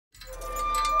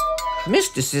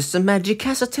Mysticism magic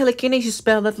has a telekinesis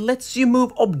spell that lets you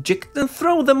move objects and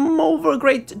throw them over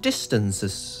great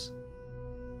distances.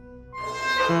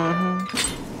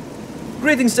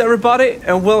 Greetings everybody,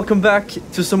 and welcome back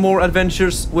to some more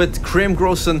adventures with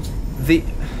CrimzonAE,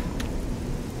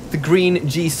 the green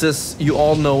Jesus you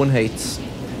all know and hate.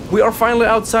 We are finally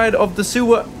outside of the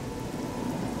sewer,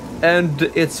 and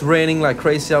it's raining like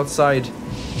crazy outside,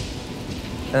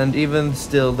 and even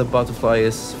still the butterfly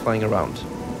is flying around.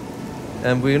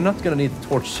 And we're not gonna need the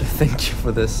torch, thank you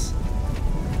for this.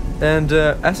 And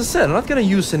as I said, I'm not gonna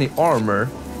use any armor,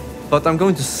 but I'm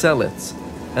going to sell it.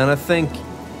 And I think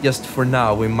just for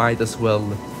now we might as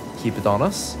well keep it on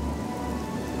us.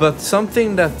 But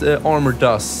something that armor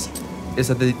does is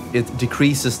that it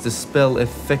decreases the spell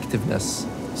effectiveness.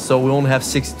 So we only have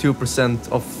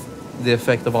 62% of the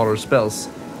effect of all our spells.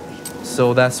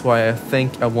 So that's why I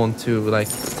think I want to like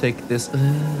take this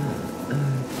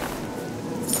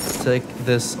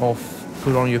off,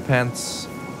 put on your pants,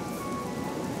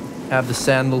 have the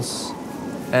sandals,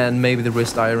 and maybe the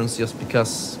wrist irons, just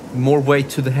because more weight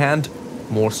to the hand,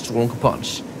 more strong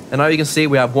punch. And now you can see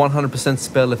we have 100%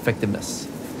 spell effectiveness.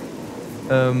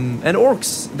 And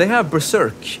orcs, they have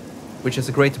Berserk, which is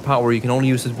a greater power. You can only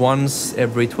use it once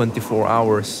every 24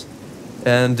 hours.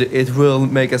 And it will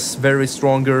make us very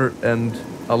stronger and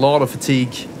a lot of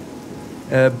fatigue.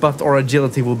 But our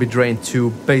agility will be drained to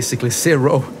basically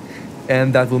 0.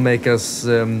 And that will make us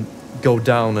go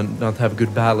down and not have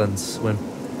good balance when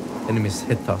enemies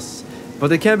hit us.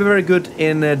 But it can be very good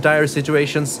in dire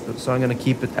situations, so I'm gonna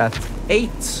keep it at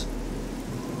 8.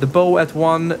 The bow at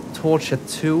 1, torch at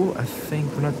 2. I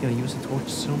think we're not gonna use the torch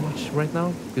so much right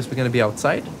now, because we're gonna be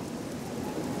outside.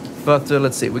 But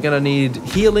let's see, we're gonna need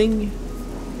healing,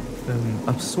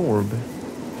 absorb.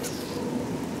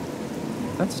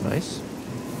 That's nice.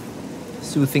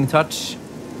 Soothing touch.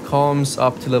 Calms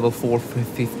up to level 4 for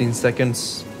 15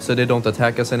 seconds, so they don't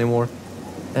attack us anymore.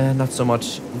 And not so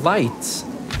much light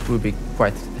would be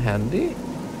quite handy.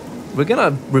 We're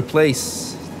gonna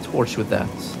replace torch with that.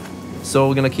 So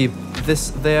we're gonna keep this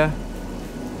there.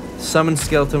 Summon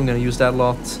skeleton, we're gonna use that a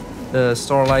lot.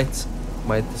 Starlight,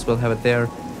 might as well have it there.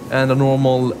 And a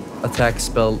normal attack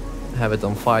spell, have it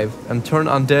on 5. And turn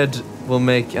undead will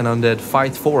make an undead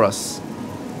fight for us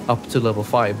up to level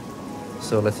 5.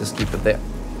 So let's just keep it there.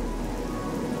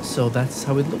 So that's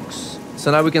how it looks. So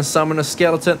now we can summon a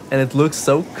skeleton, and it looks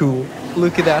so cool.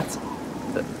 Look at that.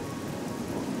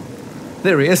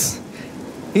 There he is.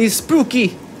 He's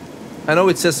spooky. I know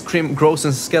it says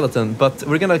CrimzonAE skeleton, but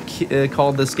we're gonna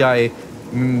call this guy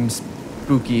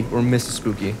Spooky or Mr.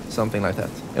 Spooky, something like that.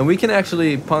 And we can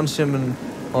actually punch him and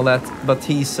all that, but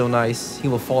he's so nice. He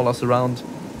will follow us around.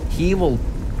 He will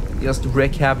just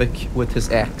wreak havoc with his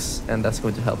axe, and that's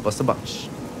going to help us a bunch.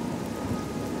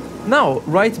 Now,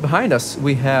 right behind us,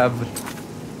 we have,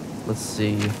 let's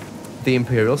see, the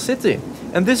Imperial City.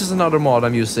 And this is another mod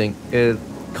I'm using, a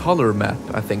color map,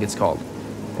 I think it's called.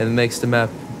 And it makes the map,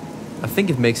 I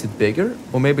think it makes it bigger,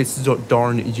 or maybe it's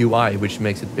darn UI which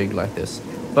makes it big like this.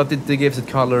 But it gives it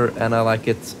color, and I like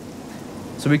it.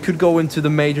 So we could go into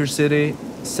the major city,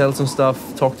 sell some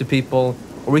stuff, talk to people,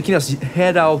 or we can just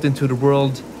head out into the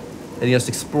world and just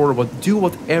explore, do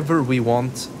whatever we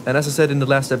want. And as I said in the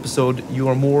last episode, you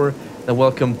are more than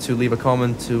welcome to leave a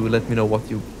comment to let me know what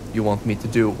you want me to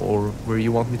do or where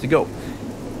you want me to go.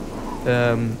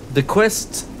 The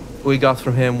quest we got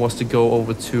from him was to go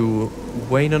over to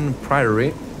Waynon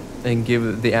Priory and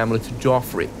give the amulet to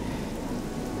Joffrey.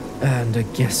 And I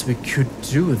guess we could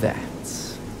do that.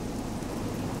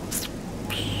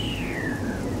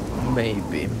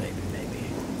 Maybe.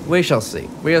 We shall see.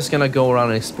 We're just gonna go around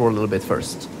and explore a little bit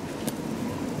first.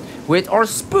 With our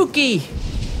spooky!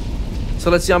 So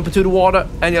let's jump into the water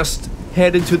and just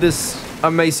head into this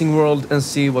amazing world and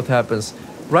see what happens.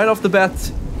 Right off the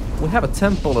bat, we have a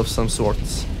temple of some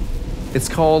sorts. It's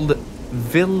called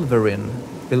Vilverin.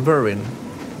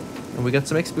 And we got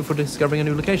some XP for discovering a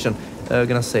new location. We're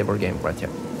gonna save our game right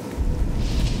here.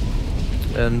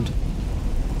 And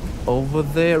over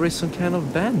there is some kind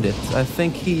of bandit. I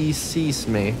think he sees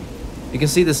me. You can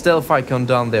see the stealth icon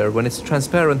down there. When it's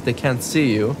transparent, they can't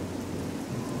see you.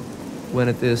 When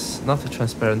it is not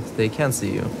transparent, they can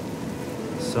see you.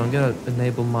 So I'm gonna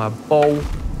enable my bow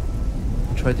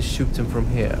and try to shoot him from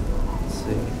here. Let's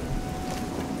see.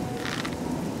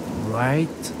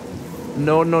 Right.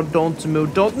 No, don't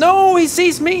move. Don't. No, he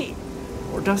sees me!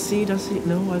 Or does he?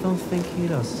 No, I don't think he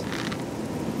does.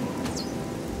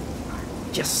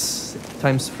 Yes!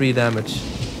 Times 3 damage.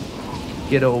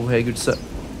 Get over here, good sir.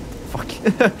 Fuck.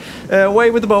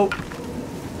 Away with the bow.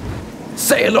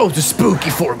 Say hello to Spooky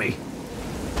for me.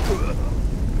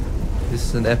 This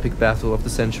is an epic battle of the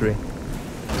century.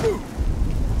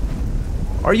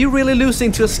 Are you really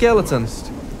losing to a skeleton?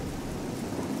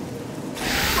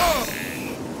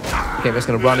 Okay, I'm just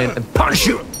gonna run in and punch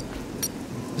you!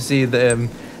 You see, the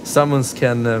summons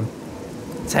can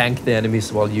tank the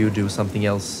enemies while you do something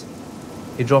else.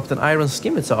 He dropped an iron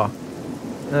scimitar.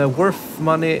 Worth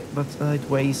money, but it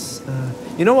weighs...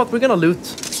 You know what? We're gonna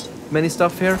loot many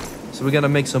stuff here. So we're gonna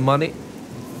make some money.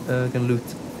 Gonna loot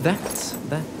that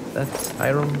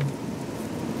iron...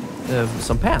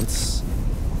 some pants.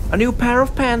 A new pair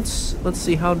of pants. Let's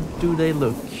see, how do they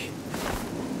look?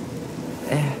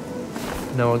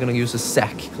 No, I'm gonna use a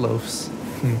sack clothes.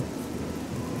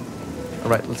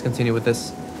 Alright, let's continue with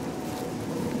this.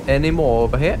 Any more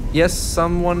over here? Yes,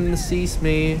 someone sees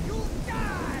me.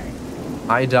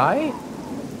 I die?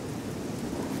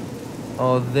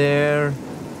 Oh, there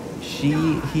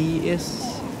he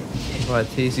is. Right,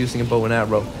 he's using a bow and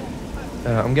arrow.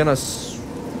 I'm gonna...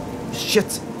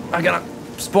 Shit! I'm gonna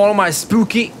spawn my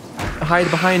spooky. Hide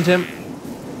behind him.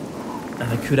 And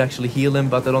I could actually heal him,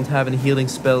 but I don't have any healing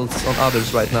spells on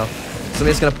others right now. So I'm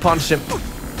just gonna punch him.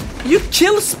 You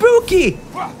killed Spooky!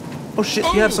 Oh shit,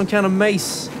 you have some kind of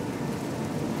mace.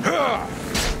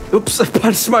 Oops, I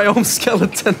punched my own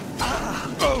skeleton.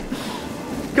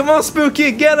 Come on,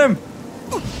 Spooky, get him!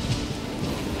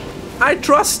 I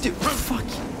trust you. Fuck.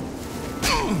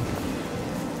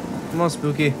 Come on,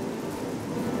 Spooky.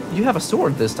 You have a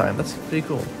sword this time. That's pretty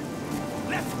cool.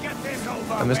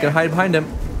 I'm just gonna hide behind him.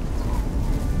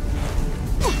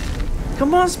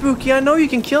 Come on, Spooky. I know you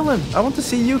can kill him. I want to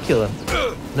see you kill him.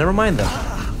 Never mind that.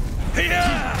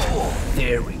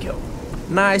 There we go.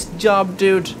 Nice job,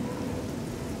 dude.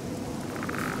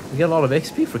 We get a lot of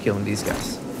XP for killing these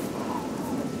guys.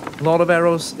 A lot of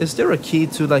arrows. Is there a key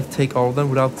to like take all of them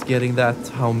without getting that?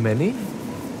 How many?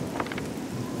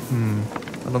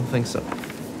 I don't think so.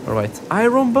 Alright.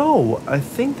 Iron bow. I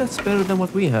think that's better than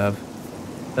what we have.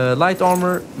 Light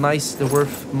armor. Nice. They're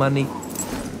worth money.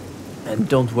 And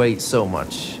don't weigh so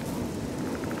much.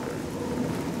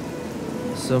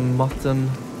 Some mutton.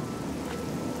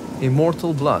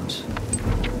 Immortal blood.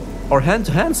 Or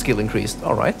hand-to-hand skill increased.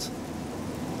 Alright.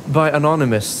 By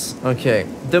Anonymous. Okay.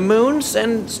 The moons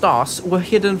and stars were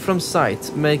hidden from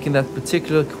sight, making that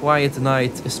particular quiet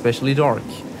night especially dark.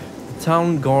 The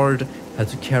town guard had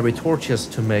to carry torches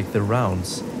to make the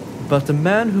rounds. But the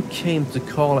man who came to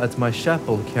call at my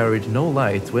chapel carried no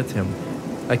light with him.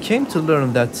 I came to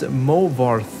learn that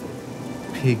Movarth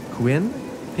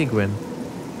Pigwin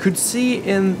could see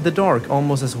in the dark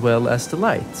almost as well as the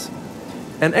light.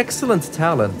 An excellent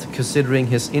talent, considering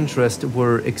his interests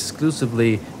were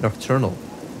exclusively nocturnal.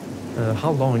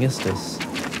 How long is this?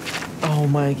 Oh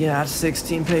my god,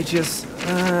 16 pages.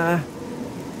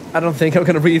 I don't think I'm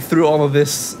gonna read through all of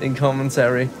this in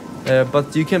commentary.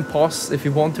 But you can pause if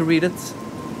you want to read it.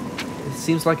 It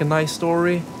seems like a nice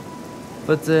story.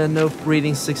 But no,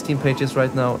 reading 16 pages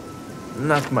right now,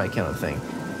 not my kind of thing.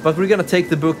 But we're gonna take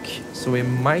the book, so we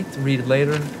might read it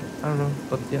later. I don't know,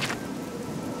 but yeah.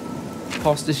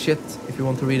 Pause this shit if you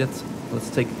want to read it. Let's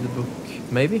take the book.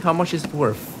 Maybe? How much is it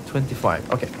worth?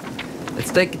 25. Okay.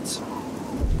 Let's take it.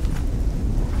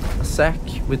 A sack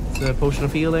with a potion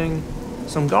of healing.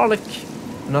 Some garlic.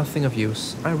 Nothing of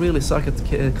use. I really suck at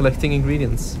collecting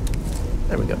ingredients.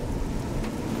 There we go.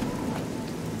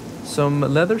 Some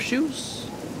leather shoes.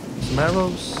 Some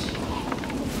arrows.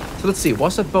 So let's see.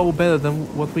 Was that bow better than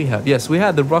what we had? Yes, we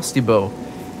had the rusty bow.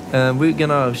 We're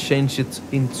gonna change it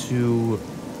into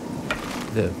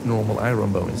the normal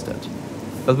iron bow instead.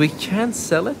 But we can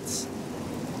sell it.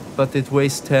 But it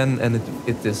weighs 10 and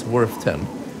it is worth 10.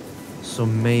 So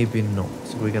maybe not.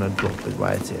 So we're gonna drop it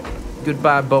right here.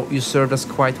 Goodbye, bow. You served us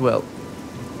quite well.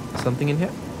 Something in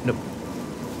here? Nope.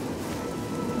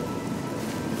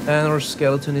 And our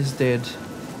skeleton is dead.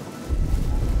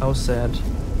 How sad.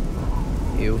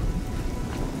 Ew.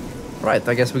 Right,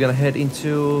 I guess we're gonna head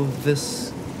into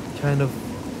this kind of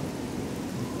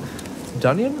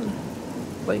dungeon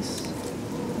place.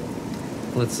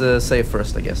 Let's save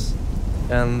first, I guess.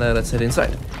 And let's head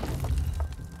inside.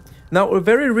 Now,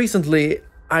 very recently,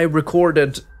 I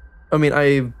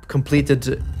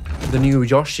completed the new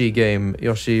Yoshi game,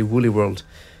 Yoshi Woolly World,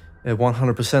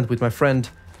 100% with my friend.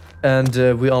 And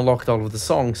we unlocked all of the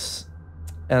songs.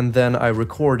 And then I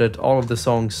recorded all of the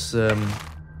songs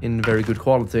in very good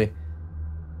quality.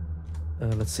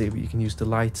 Let's see, you can use the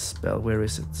light spell. Where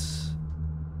is it?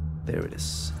 There it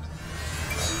is.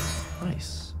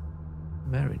 Nice.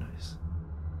 Very nice.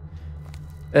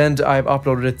 And I've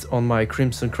uploaded it on my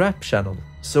Crimson Crap channel.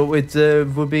 So it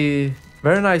would be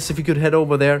very nice if you could head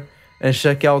over there and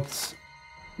check out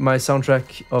my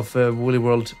soundtrack of Woolly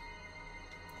World.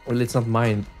 Well, it's not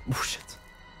mine. Oh, shit.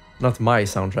 Not my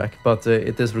soundtrack, but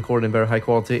it is recorded in very high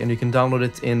quality, and you can download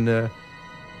it in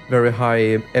very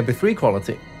high MP3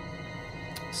 quality.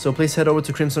 So please head over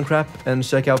to Crimson Crap and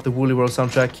check out the Woolly World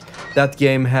soundtrack. That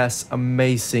game has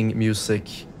amazing music,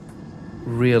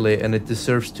 really, and it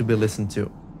deserves to be listened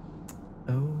to.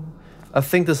 Oh, I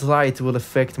think this light will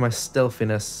affect my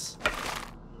stealthiness.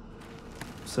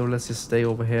 So let's just stay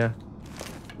over here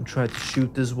and try to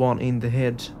shoot this one in the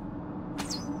head.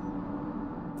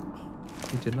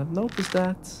 He did not notice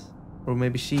that. Or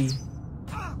maybe she.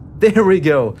 There we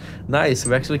go. Nice,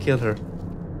 we actually killed her.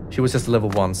 She was just level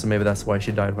 1, so maybe that's why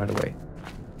she died right away.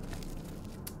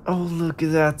 Oh, look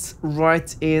at that.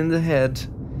 Right in the head.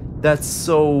 That's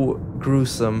so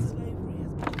gruesome.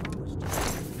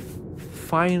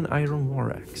 Fine iron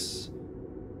war axe.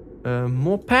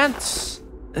 More pants?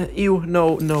 Ew,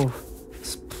 no, no.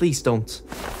 Please don't.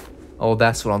 Oh,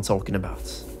 that's what I'm talking about.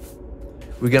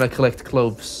 We're gonna collect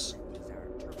cloves.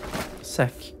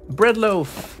 Sack. Bread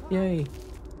loaf. Yay.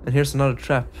 And here's another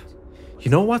trap. You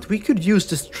know what? We could use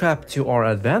this trap to our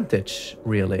advantage,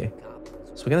 really.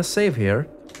 So we're gonna save here.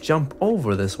 Jump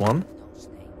over this one.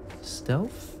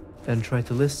 Stealth. And try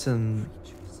to listen.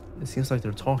 It seems like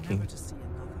they're talking.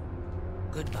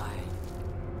 Goodbye.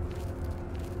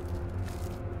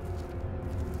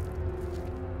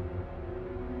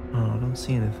 Oh, I don't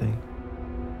see anything.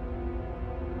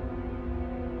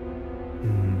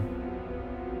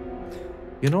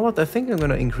 You know what? I think I'm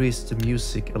gonna increase the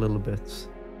music a little bit.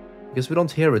 Because we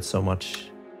don't hear it so much.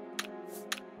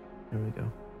 There we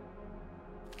go.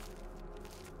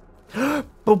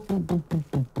 Boop, boop, boop, boop,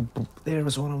 boop, boop, boop. There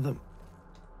was one of them.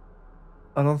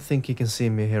 I don't think he can see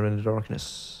me here in the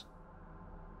darkness.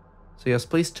 So yes,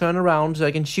 please turn around so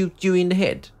I can shoot you in the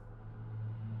head.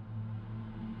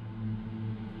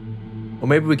 Or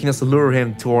maybe we can just lure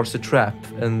him towards the trap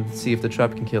and see if the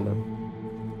trap can kill him.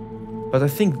 But I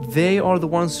think they are the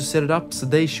ones who set it up, so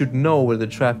they should know where the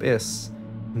trap is.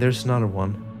 And there's another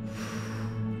one.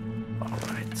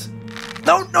 Alright.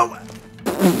 No, no!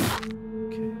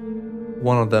 Okay.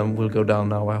 One of them will go down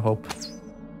now, I hope.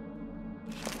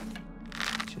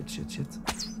 Shit, shit, shit.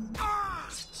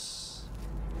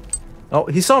 Oh,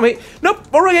 he saw me! Nope!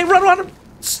 Alright, run, run!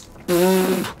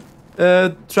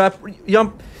 Trap,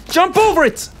 jump over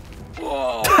it!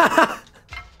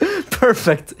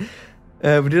 Perfect!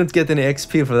 We didn't get any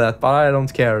XP for that, but I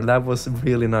don't care. That was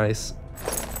really nice.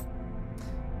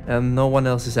 And no one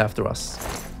else is after us.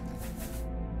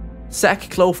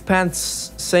 Sack, clove,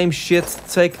 pants, same shit.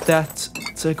 Take that.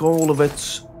 Take all of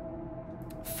it.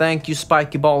 Thank you,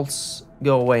 spiky balls.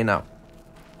 Go away now.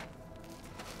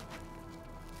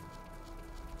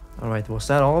 Alright, was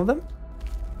that all of them?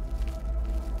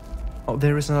 Oh,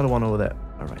 there is another one over there.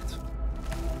 Alright.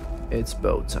 It's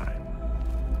bow time.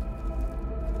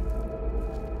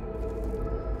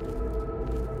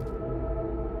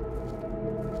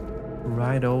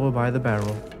 Right over by the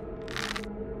barrel.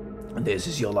 This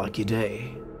is your lucky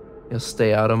day. Just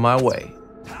stay out of my way.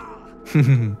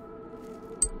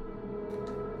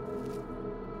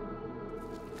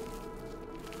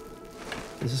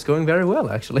 This is going very well,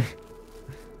 actually.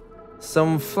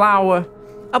 Some flour.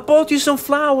 I bought you some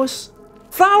flowers.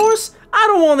 Flowers? I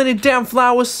don't want any damn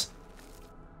flowers.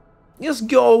 Just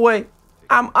go away.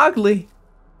 I'm ugly.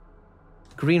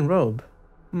 Green robe.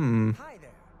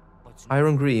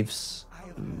 Iron greaves.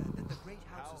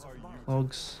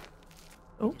 Logs.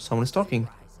 Oh, someone is talking.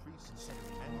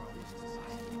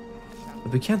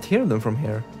 But we can't hear them from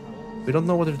here. We don't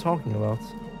know what they're talking about.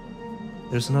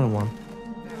 There's another one.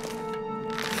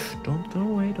 Don't go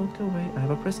away, don't go away. I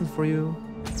have a present for you.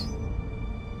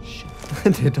 Shit.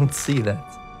 They don't see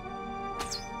that.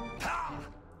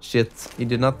 Shit, he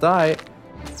did not die.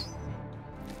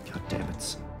 God damn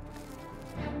it.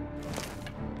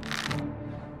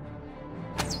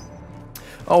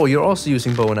 Oh, you're also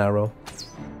using bow and arrow.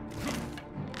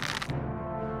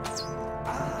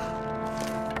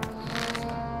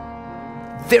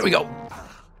 There we go.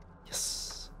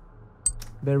 Yes.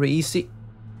 Very easy.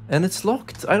 And it's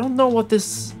locked. I don't know what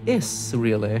this is,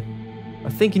 really. I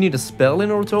think you need a spell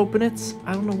in order to open it.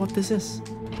 I don't know what this is.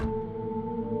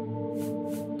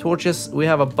 Torches, we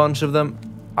have a bunch of them.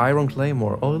 Iron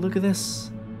claymore. Oh, look at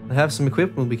this. I have some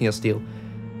equipment we can steal.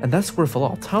 And that's worth a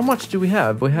lot. How much do we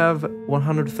have? We have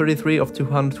 133 of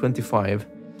 225.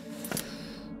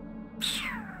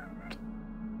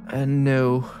 And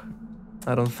no,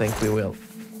 I don't think we will.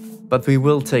 But we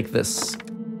will take this.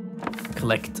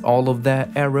 Collect all of the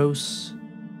arrows.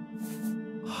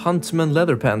 Huntsman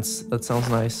leather pants. That sounds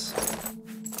nice.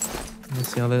 Let's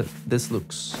see how this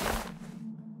looks.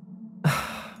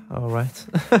 Alright.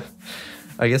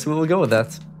 I guess we will go with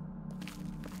that.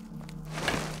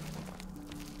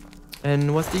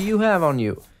 And what do you have on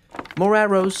you? More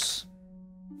arrows.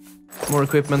 More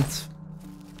equipment.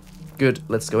 Good,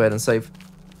 let's go ahead and save.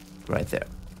 Right there.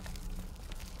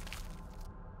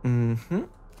 Mm-hmm.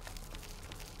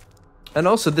 And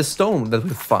also this stone that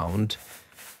we found.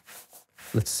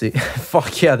 Let's see.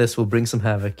 Fuck yeah, this will bring some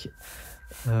havoc.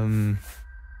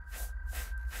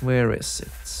 Where is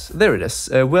it? There it is.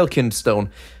 Welkind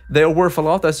stone. They are worth a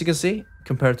lot, as you can see,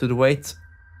 compared to the weight.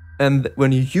 And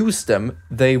when you use them,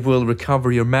 they will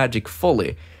recover your magic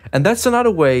fully. And that's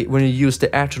another way when you use the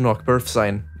Atronach birth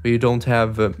sign, where you don't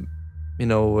have,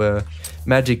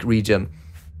 magic regen.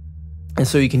 And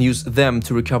so you can use them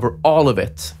to recover all of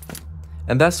it.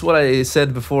 And that's what I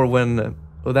said before when...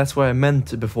 well, that's what I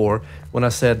meant before when I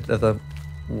said that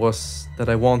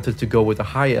I wanted to go with a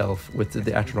high elf with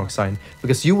the Atronach sign.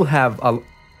 Because you will have a...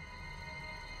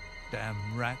 Damn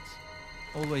rats.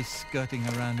 Always skirting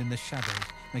around in the shadows,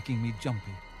 making me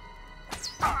jumpy.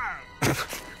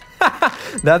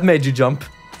 That made you jump.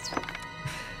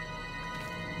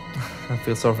 I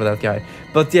feel sorry for that guy.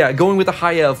 But yeah, going with a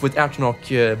high elf with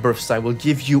Atronach birth sign will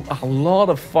give you a lot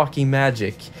of fucking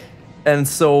magic. And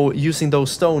so using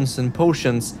those stones and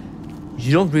potions,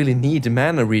 you don't really need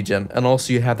mana regen. And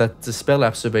also you have that spell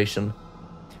absorption.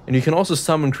 And you can also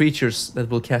summon creatures that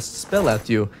will cast spell at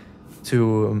you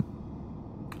to...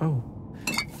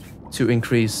 to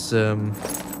increase... to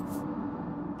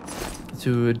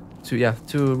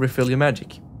refill your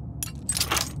magic.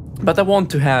 But I want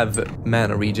to have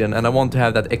mana regen, and I want to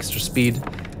have that extra speed,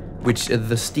 which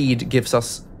the steed gives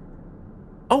us.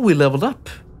 Oh, we leveled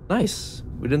up. Nice.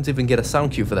 We didn't even get a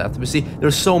sound cue for that. But see,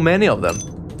 there's so many of them.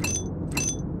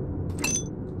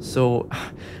 So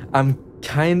I'm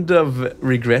kind of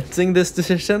regretting this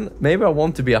decision. Maybe I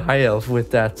want to be a high elf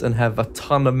with that and have a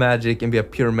ton of magic and be a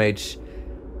pure mage.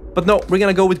 But no, we're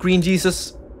gonna go with Green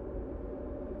Jesus.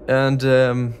 And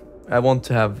I want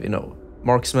to have,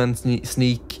 marksman,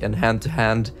 sneak, and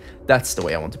hand-to-hand. That's the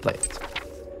way I want to play it.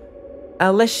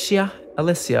 Alessia,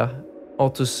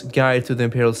 Otto's Guide to the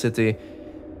Imperial City.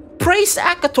 Praise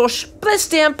Akatosh, bless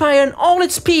the Empire and all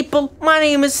its people. My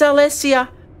name is Alessia,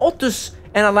 Otto's,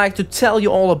 and I'd like to tell you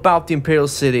all about the Imperial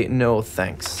City. No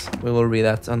thanks. We will read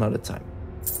that another time.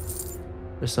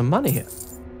 There's some money here.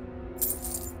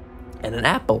 And an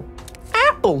apple.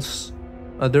 Apples!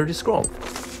 A dirty scroll.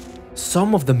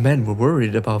 Some of the men were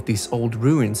worried about these old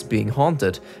ruins being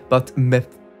haunted, but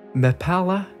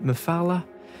Mephala,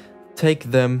 take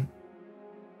them.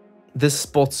 This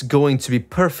spot's going to be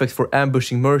perfect for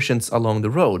ambushing merchants along the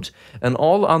road, and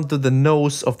all under the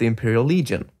nose of the Imperial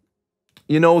Legion.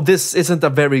 This isn't a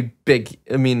very big,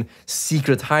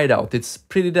 secret hideout. It's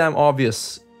pretty damn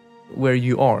obvious where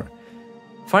you are.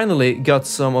 Finally got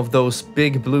some of those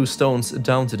big blue stones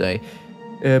down today.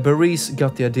 Berese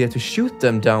got the idea to shoot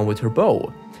them down with her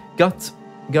bow. Got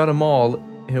them all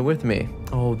here with me.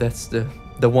 Oh, that's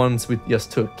the ones we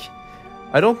just took.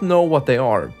 I don't know what they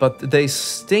are, but they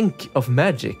stink of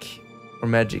magic. Or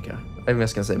magica. I'm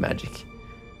just gonna say magic.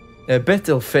 Bet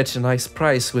they'll fetch a nice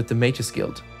price with the Mages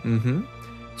Guild.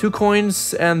 2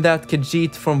 coins and that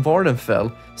Khajiit from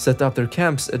Vardenfell set up their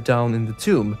camps down in the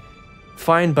tomb.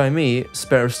 Fine by me,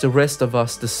 spares the rest of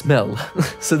us the smell.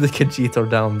 So the Khajiit are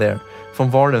down there. From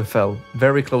Vardenfell,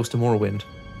 very close to Morrowind.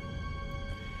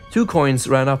 2 coins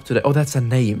ran up today. Oh, that's a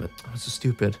name. Oh, so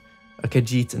stupid. A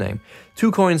Khajiit name.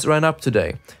 2 coins ran up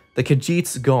today. The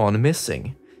Khajiit's gone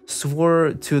missing.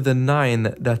 Swore to the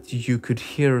 9 that you could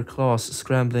hear claws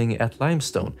scrambling at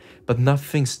limestone, but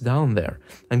nothing's down there.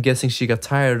 I'm guessing she got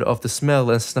tired of the smell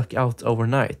and snuck out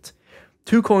overnight.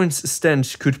 2 coins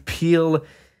stench could peel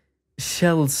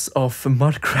shells off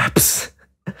mud crabs.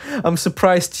 I'm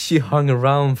surprised she hung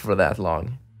around for that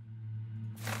long.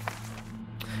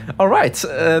 Alright,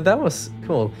 that was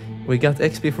cool. We got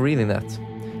XP for reading that.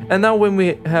 And now when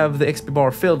we have the XP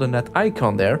bar filled and that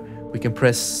icon there, we can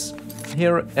press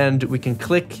here and we can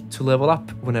click to level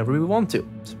up whenever we want to.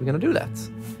 So we're gonna do that.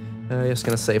 Just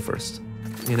gonna save first.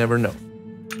 You never know.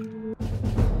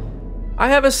 I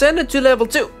have ascended to level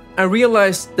 2. I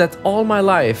realized that all my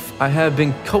life I have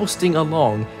been coasting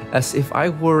along as if I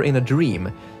were in a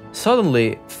dream.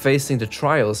 Suddenly, facing the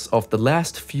trials of the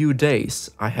last few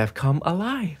days, I have come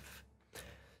alive.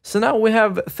 So now we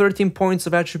have 13 points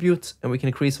of attribute, and we can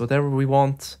increase whatever we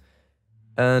want.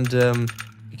 And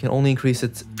we can only increase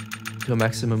it to a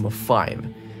maximum of 5.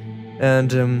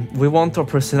 And we want our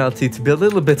personality to be a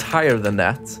little bit higher than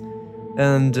that.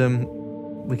 And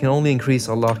we can only increase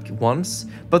our luck once.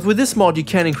 But with this mod, you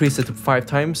can increase it to 5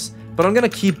 times. But I'm gonna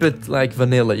keep it like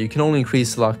vanilla. You can only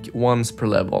increase luck once per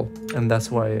level. And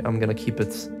that's why I'm gonna keep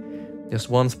it just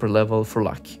once per level for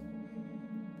luck.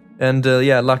 And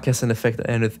yeah, luck has an effect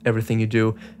on everything you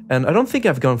do. And I don't think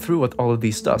I've gone through what all of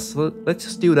these does, so let's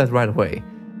just do that right away.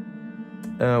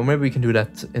 Maybe we can do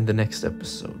that in the next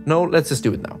episode. No, let's just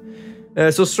do it now.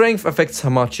 So strength affects how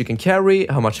much you can carry,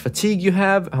 how much fatigue you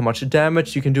have, how much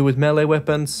damage you can do with melee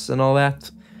weapons and all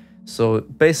that. So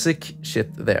basic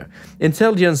shit there.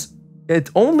 Intelligence,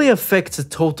 it only affects the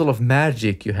total of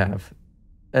magic you have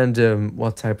and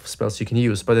what type of spells you can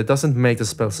use, but it doesn't make the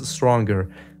spells stronger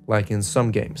like in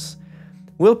some games.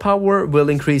 Willpower will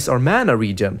increase our mana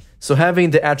regen, so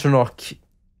having the Atronach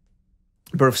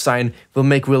birth sign will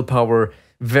make willpower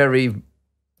very,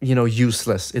 you know,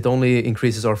 useless. It only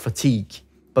increases our fatigue.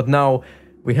 But now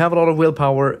we have a lot of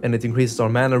willpower and it increases our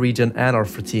mana regen and our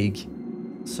fatigue.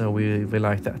 So we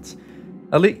like that.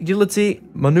 Agility,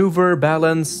 maneuver,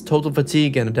 balance, total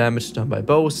fatigue and damage done by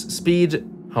bows. Speed,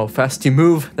 how fast you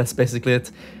move, that's basically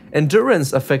it.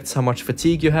 Endurance affects how much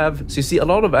fatigue you have. So you see a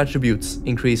lot of attributes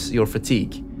increase your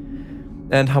fatigue.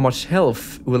 And how much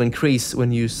health will increase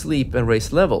when you sleep and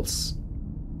raise levels.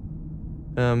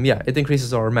 Yeah, it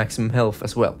increases our maximum health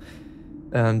as well.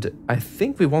 And I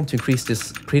think we want to increase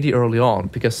this pretty early on,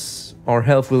 because our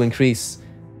health will increase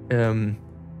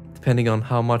depending on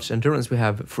how much endurance we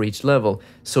have for each level.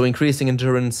 So increasing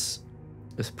endurance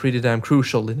is pretty damn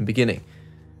crucial in the beginning,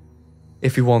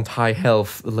 if you want high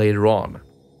health later on.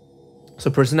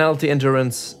 So personality,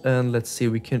 endurance, and let's see,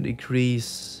 we can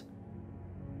increase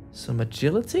some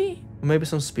agility? Or maybe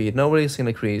some speed. Nobody's gonna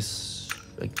increase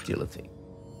agility.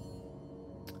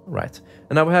 Right,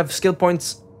 and now we have skill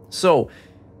points. So,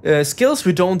 skills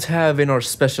we don't have in our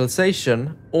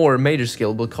specialization or major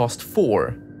skill will cost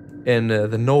 4 in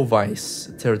the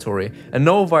novice territory. And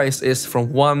novice is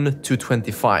from 1 to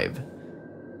 25.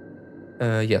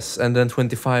 Yes, and then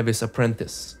 25 is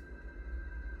apprentice.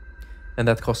 And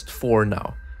that costs 4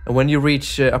 now. And when you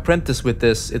reach apprentice with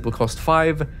this, it will cost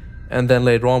 5. And then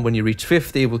later on, when you reach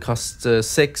 50, it will cost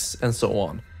 6, and so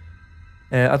on.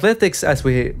 Athletics,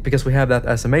 because we have that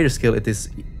as a major skill, it is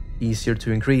easier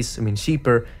to increase, I mean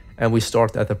cheaper, and we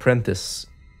start at apprentice.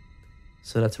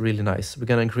 So that's really nice. We're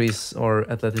gonna increase our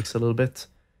athletics a little bit.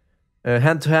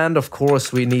 Hand to hand, of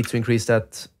course, we need to increase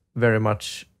that very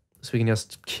much, so we can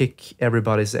just kick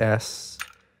everybody's ass.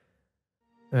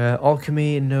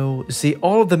 Alchemy, no. See,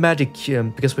 all of the magic,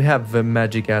 because we have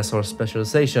magic as our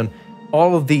specialization,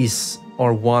 all of these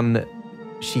are 1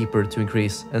 cheaper to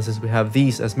increase, and since we have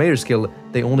these as major skill,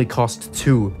 they only cost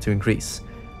 2 to increase.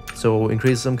 So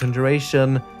increase some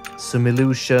conjuration, some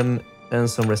illusion, and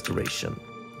some restoration,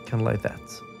 kind of like that.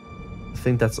 I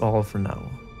think that's all for now.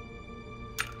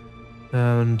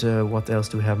 And what else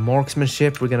do we have?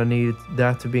 Marksmanship, we're gonna need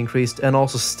that to be increased, and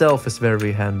also stealth is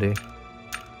very handy.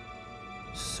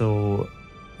 So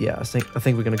yeah, I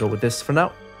think we're gonna go with this for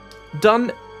now.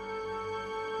 Done.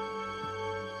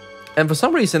 And for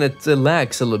some reason it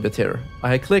lags a little bit here.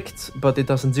 I clicked, but it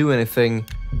doesn't do anything.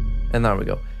 And now we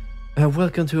go.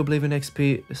 Welcome to Oblivion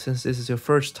XP. Since this is your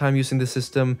first time using the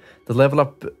system, the level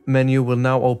up menu will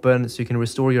now open, so you can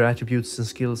restore your attributes and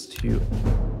skills to you.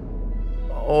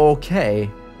 Okay,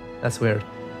 that's weird.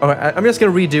 Alright, I'm just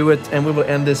gonna redo it and we will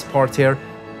end this part here.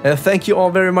 Thank you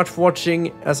all very much for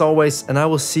watching, as always, and I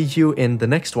will see you in the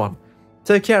next one.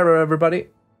 Take care, everybody.